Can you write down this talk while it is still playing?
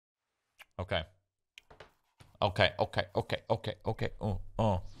Okay. Okay.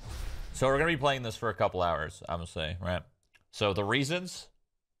 Oh. So we're gonna be playing this for a couple hours, I'm gonna say, right? So the reasons: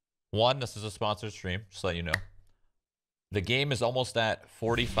 one, this is a sponsored stream, just to let you know. The game is almost at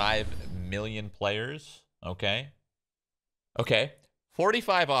 45 million players. Okay.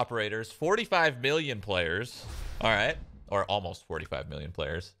 45 operators, 45 million players. All right. Or almost 45 million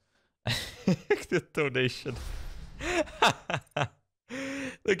players. The donation.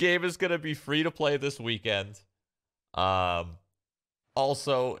 The game is going to be free to play this weekend. Also,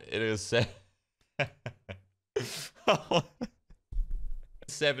 it is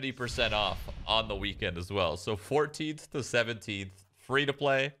 70% off on the weekend as well. So 14th to 17th, free to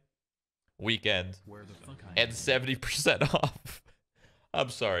play weekend, and 70% off. I'm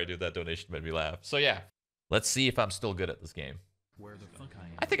sorry, dude. That donation made me laugh. So yeah, let's see if I'm still good at this game.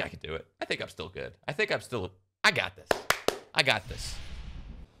 I think I can do it. I think I'm still good. I got this. I got this.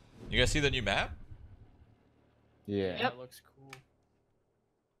 You guys see the new map? Yeah. Yep. It looks cool.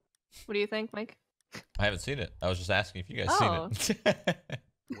 What do you think, Mike? I haven't seen it. I was just asking if you guys seen it.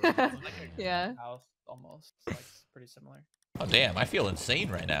 Yeah. House almost. Like pretty similar. Oh damn, I feel insane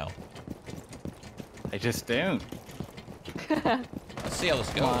right now. I just don't. Let's see how this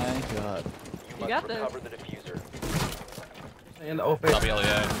goes. My god. You got this. Recover the diffuser. In the open.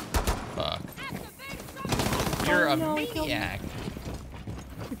 WLEA. Fuck. You're a no, he killed me. maniac.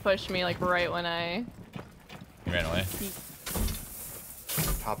 He pushed me like right when I. He ran away.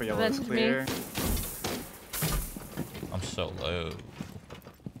 Top of yellow is Avenged me. clear. I'm so low.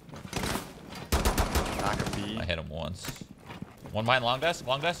 Back of B. I hit him once. One behind long desk.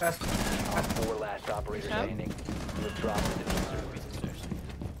 Long desk. Op 4 last operator Yep. standing. You have dropped the diffuser.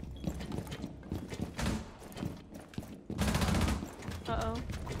 Uh oh.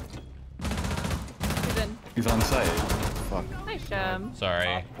 He's in. He's on site. Fuck. Nice job. Sorry.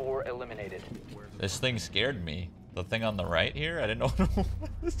 Op 4 eliminated. This thing scared me. The thing on the right here, I didn't know what it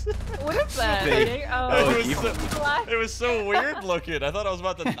was. What is that? Big. Oh, it, was evil. so, it was so weird looking. I thought I was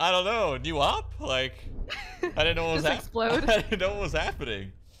about to, I don't know, new op? Like, I didn't know what was Just explode. I didn't know what was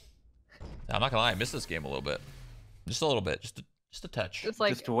happening. I'm not gonna lie, I missed this game a little bit. Just a little bit. Just a touch. It's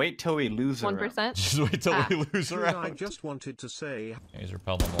like Just wait till we lose her. 1%. Just wait till we lose I around. just wanted to say. He's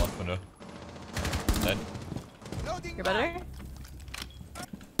repelled on the left window. Dead. You're better?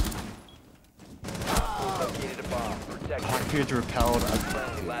 Located a bomb. Protect Blackbeard's repelled.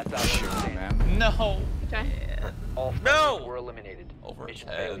 friendly last operator Shoot, standing. man. No! Okay. All No! friendlies were eliminated. Over Mission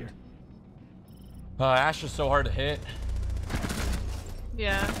 10. failure. Ash is so hard to hit.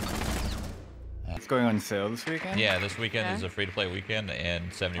 Yeah. It's going on sale this weekend? Yeah, this weekend Yeah. is a free-to-play weekend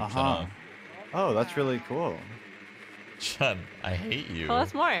and 70% Uh-huh. off. Oh, that's really cool. Chun, I hate you. Tell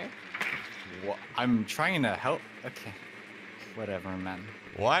us more. I'm trying to help. Okay. Whatever, man.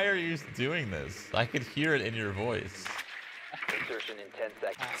 Why are you doing this? I could hear it in your voice. Insertion in 10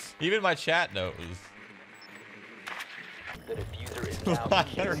 seconds. Even my chat knows. The diffuser is now Lyra.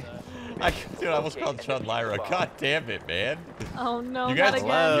 secured. Dude, I almost called Chun Lyra. God damn it, man. Oh no, You not guys,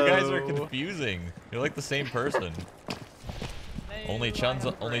 again. you guys are confusing. You're like the same person. Only Chun's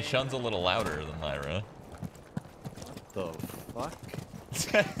a little louder than Lyra. The fuck?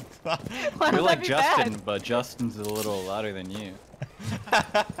 Why You're would like that be Justin, bad? but Justin's a little louder than you.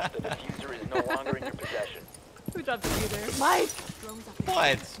 The diffuser is no longer in your possession. Who dropped the computer? Mike!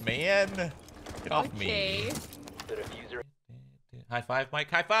 What, man? Get off Okay. me. The diffuser. High five, Mike.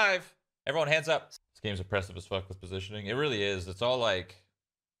 High five. Everyone, hands up. This game's oppressive as fuck with positioning. It really is. It's all like,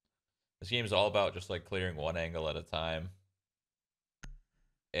 this game's all about just like clearing one angle at a time.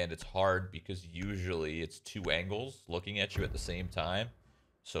 And it's hard because usually it's two angles looking at you at the same time.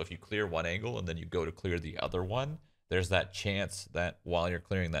 So if you clear one angle and then you go to clear the other one, there's that chance that while you're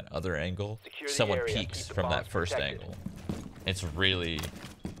clearing that other angle, Secure the someone area. peeks Keep the from that bombs first protected. angle. It's really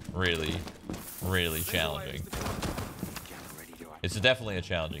challenging. It's definitely a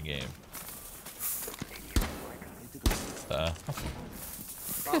challenging game.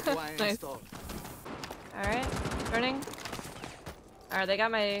 Nice. Alright, turning. Alright, they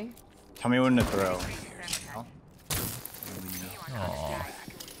got my. Tell me when to throw. Aww.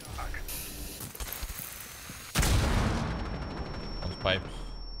 Those pipes.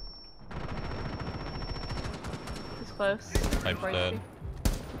 He's close. Pipes Right. dead.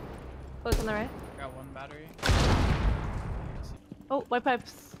 Close on the right. Got one battery. Oh, white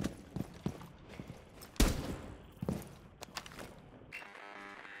pipes.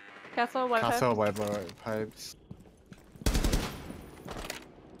 Castle, white pipes. Castle, white pipes.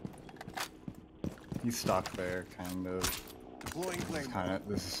 He's stuck there, kind of. We have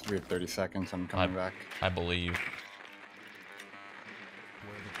 30 seconds. I'm coming back. I believe.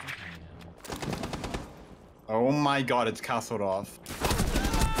 Oh my god, it's castled off.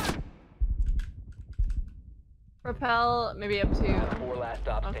 Rappel, maybe up to. 4 last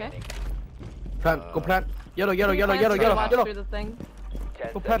stop Okay. standing. Plant, go plant. Yellow, yellow, yellow, Plants yellow, to yellow, watch yellow. through the thing.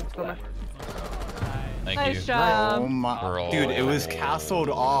 10 Go plant, seconds go left. Thank Nice you. job. Oh my, Bro. dude, it was castled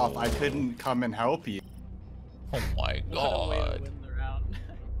off. I couldn't come and help you. Oh my What a way to god. win the round.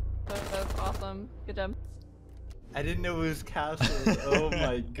 That's awesome. Good job. I didn't know it was castled. Oh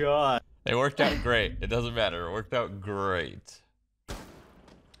my god. It worked out great. It doesn't matter. It worked out great.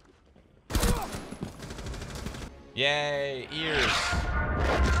 Yay, ears.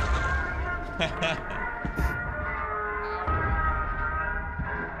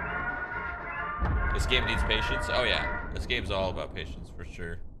 This game needs patience. Oh yeah, this game's all about patience for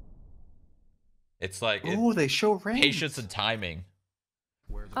sure. It's like Oh, they show rank. patience and timing.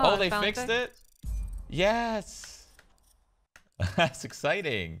 Oh, Oh, they finally fixed it? Yes. That's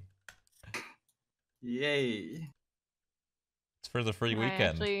exciting. Yay. It's for the free Can I weekend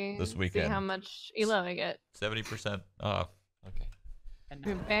actually this See weekend. how much elo I get. 70% off. Okay. And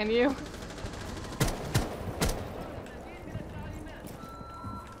Can I ban you?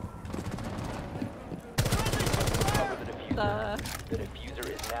 Cover the diffuser. The... The diffuser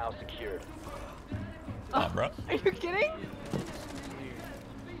is now secured. Come on, bro. Are you kidding?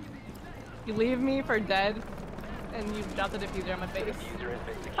 You leave me for dead, and you drop the diffuser on my The face. diffuser has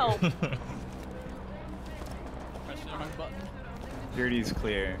been secured. Help. press the wrong button. Security's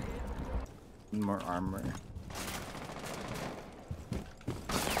clear. More armor.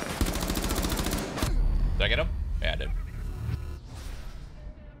 Did I get him? Yeah, I did.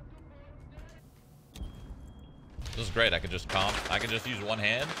 This is great. I could just calm. I could just use one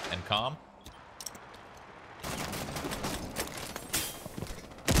hand and calm.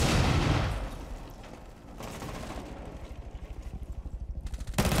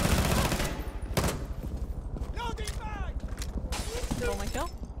 Stole my kill.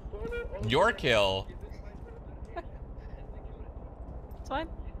 Your kill. It's fine.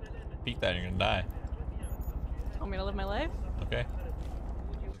 Beat that, you're gonna die. Want me to live my life? Okay.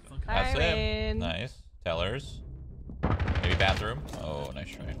 I That's it. win. Nice. Tellers. Maybe bathroom. Oh, nice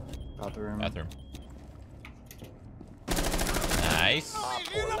try. Bathroom. Bathroom. Nice. Op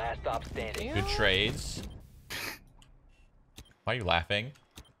 4 last stop standing. Good trades. Why are you laughing?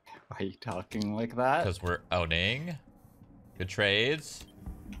 Why are you talking like that? Because we're owning. Good trades.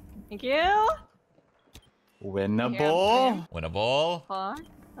 Thank you. Winnable. Winnable. Hold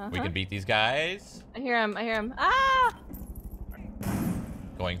on. We can beat these guys. I hear him. I hear him. Ah!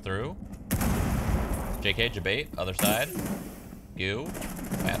 Going through. JK, Jabate, other side. Goo.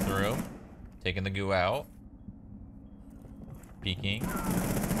 Bathroom. Taking the goo out. Peeking.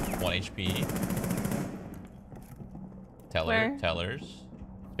 1 HP. Teller. Where? Tellers.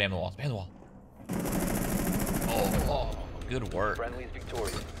 Spam the wall. Spam the wall. Oh, good work. Friendly's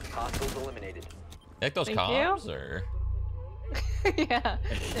victorious. Hostiles eliminated. You like those Thank you. comms or? Yeah,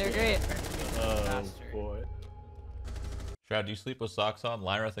 they're great. Oh Faster. boy. Shroud, do you sleep with socks on?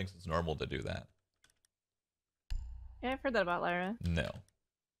 Lyra thinks it's normal to do that. Yeah, I've heard that about Lyra. No.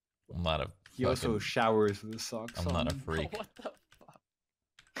 I'm not a He also fucking- showers with socks I'm on. not a freak. What the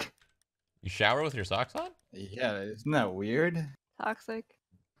fuck? You shower with your socks on? Yeah, isn't that weird? Toxic.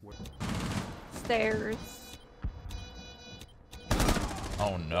 Stairs.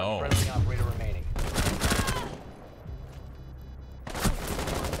 Oh no. Friendly operator remaining.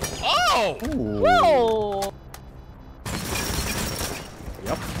 Oh! Whoa!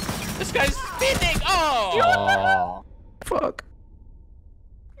 Yep. This guy's spinning! Oh! Oh. Fuck.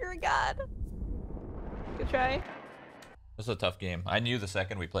 You're a god. Good try. This is a tough game. I knew the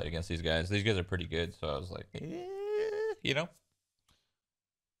second we played against these guys. These guys are pretty good, so I was like, you know?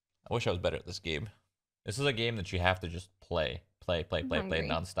 I wish I was better at this game. This is a game that you have to just play. Play hungry.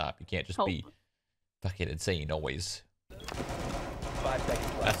 nonstop. You can't just Hope. be fucking insane always. 5 seconds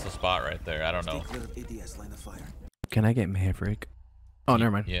left. That's the spot right there. I don't know. Can I get Maverick? Oh, never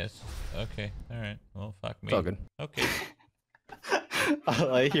mind. Yes. Okay. Alright. Well, fuck me. It's all good. Okay.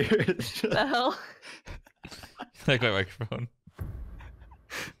 All I hear is The hell? Like my microphone.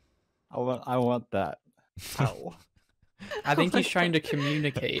 I want that. Ow. I think he's trying to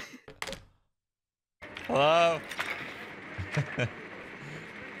communicate. Hello?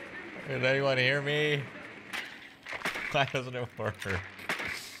 Did anyone hear me? Why doesn't it work?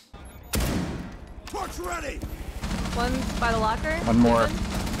 One's by the locker. One more.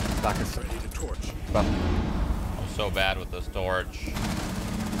 Susan. Back is ready to torch. But I'm so bad with this torch.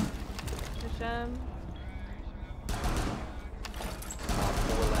 Push him. Op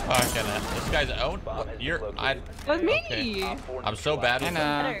 4 last Fucking this guy's own. Bomb has been You're. I. located. It was me. Okay. Op 4 I'm so bad with.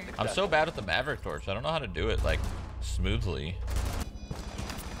 Hannah. Better. I'm so bad with the Maverick torch. I don't know how to do it like smoothly.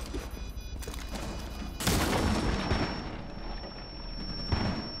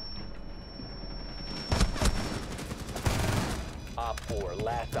 Op 4,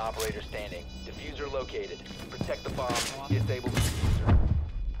 last operator standing. Diffuser located. Protect the bomb. Disable the diffuser.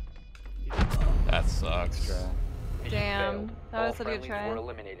 That sucks. Extra. Mission Damn, failed. that All was such a good friendlies try. were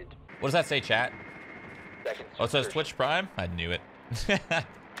eliminated. What does that say, chat? Seconds Oh, it says insertion. Twitch Prime? I knew it.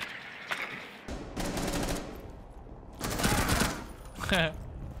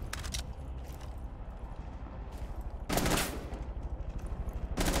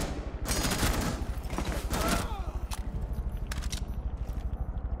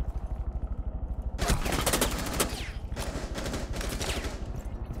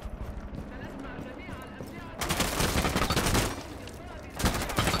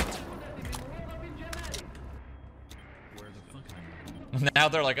 Now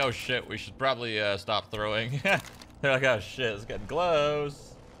they're like, oh shit, we should probably stop throwing. They're like, oh shit, it's getting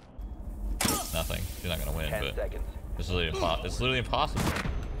close. Nothing. She's not gonna win, 10 but seconds. it's literally impossible.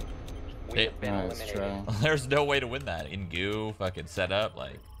 We have been Nice eliminated. try. There's no way to win that. In goo, fucking set up,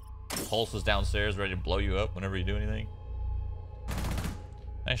 like Pulse is downstairs ready to blow you up whenever you do anything.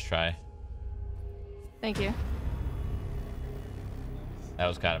 Nice try. Thank you. That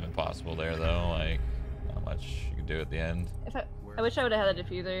was kind of impossible there though, like not much you can do at the end. If I wish I would have had a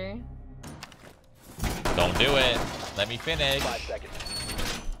diffuser. Don't do it. Let me finish. 5 seconds.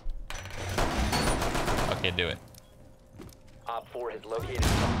 Okay, do it. Op 4 has located the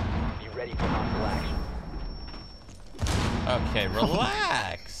bomb. Be ready for hostile action. Okay,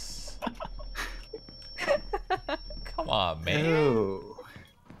 relax. Come on, man. Ew.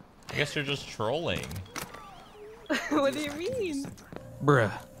 I guess you're just trolling. What do you mean?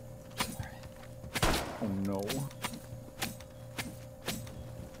 Bruh. Oh no.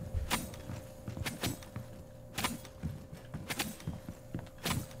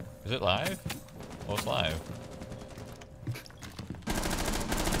 Is it live? Oh, it's live.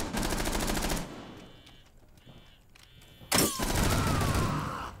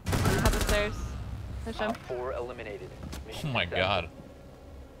 Up the stairs. Push him. Op 4 eliminated. Oh Mission my successful. god.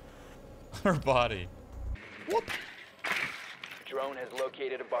 Her body. Drone has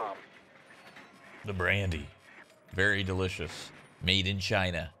located a bomb. The brandy. Very delicious. Made in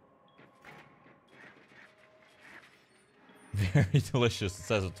China. Very delicious. It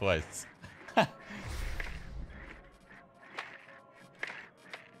says it twice.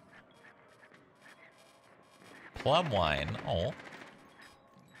 Plum wine. Oh.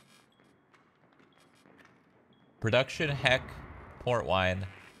 Production Heck port wine.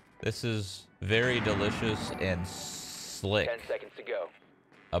 This is very delicious and slick. 10 seconds to go.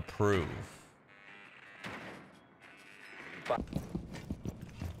 Approve.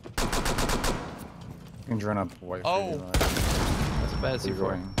 You can run up away Oh. That's a bad Where you C4.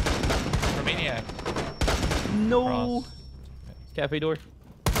 going? Romaniac. No. Cross. Cafe door.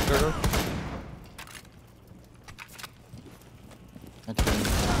 Door. I can-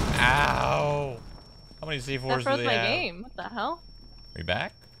 Ow. How many That C4s do froze they my have? game. What the hell? Are you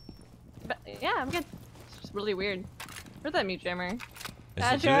back? But, yeah, I'm good. It's just really weird. Where's that mute jammer? Do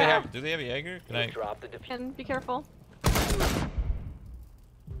they have Jaeger? Can I? Drop the diffuser. And be careful.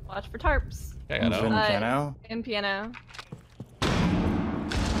 Watch for tarps. I got Engine out. piano. In piano.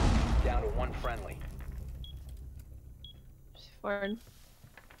 Down to 1 friendly. Forward.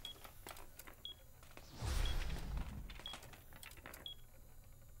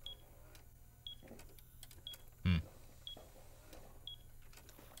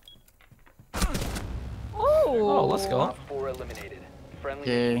 Oh, let's go. Op 4 eliminated. Friendly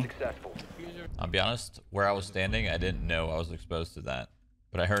Okay. mission successful. I'll be honest. Where I was standing, I didn't know I was exposed to that,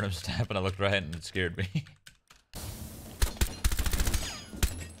 but I heard him snap and I looked right and it scared me.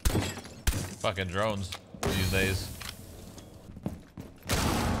 Fucking drones these days.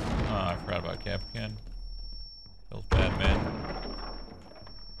 Oh, I forgot about Cap again. Feels bad, man.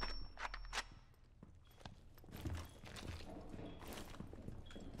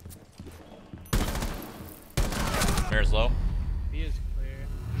 Mirror's low. B is clear.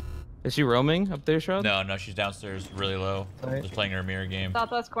 Is she roaming up there, Shroud? No, she's downstairs, really low. Alright. Just playing her mirror game.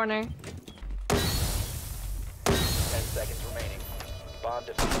 Southwest corner. 10 seconds remaining. Bomb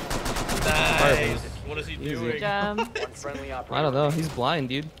defused. Nice. What is he Easy. doing? Good job. 1 friendly operator. I don't know. He's blind,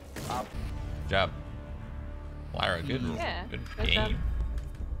 dude. Op Job. Lyra, good, Yeah, good good game. job.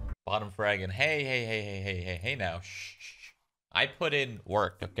 Bottom fragging. Hey now. Shh. I put in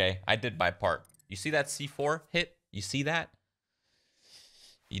work, okay? I did my part. You see that C4 hit? You see that?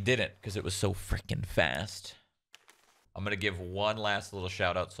 You didn't because it was so freaking fast. I'm going to give one last little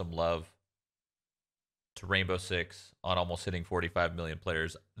shout out, some love to Rainbow Six on almost hitting 45 million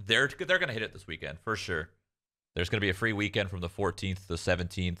players. They're going to hit it this weekend for sure. There's going to be a free weekend from the 14th to the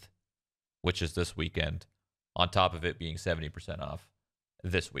 17th, which is this weekend, on top of it being 70% off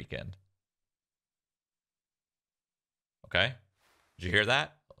this weekend. Okay? Did you hear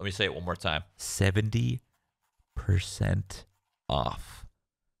that? Let me say it one more time. 70% off.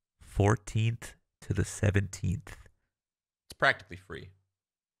 14th to the 17th. It's practically free.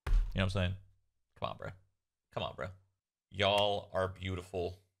 You know what I'm saying? Come on, bro. Come on, bro. Y'all are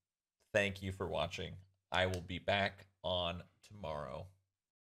beautiful. Thank you for watching. I will be back on tomorrow.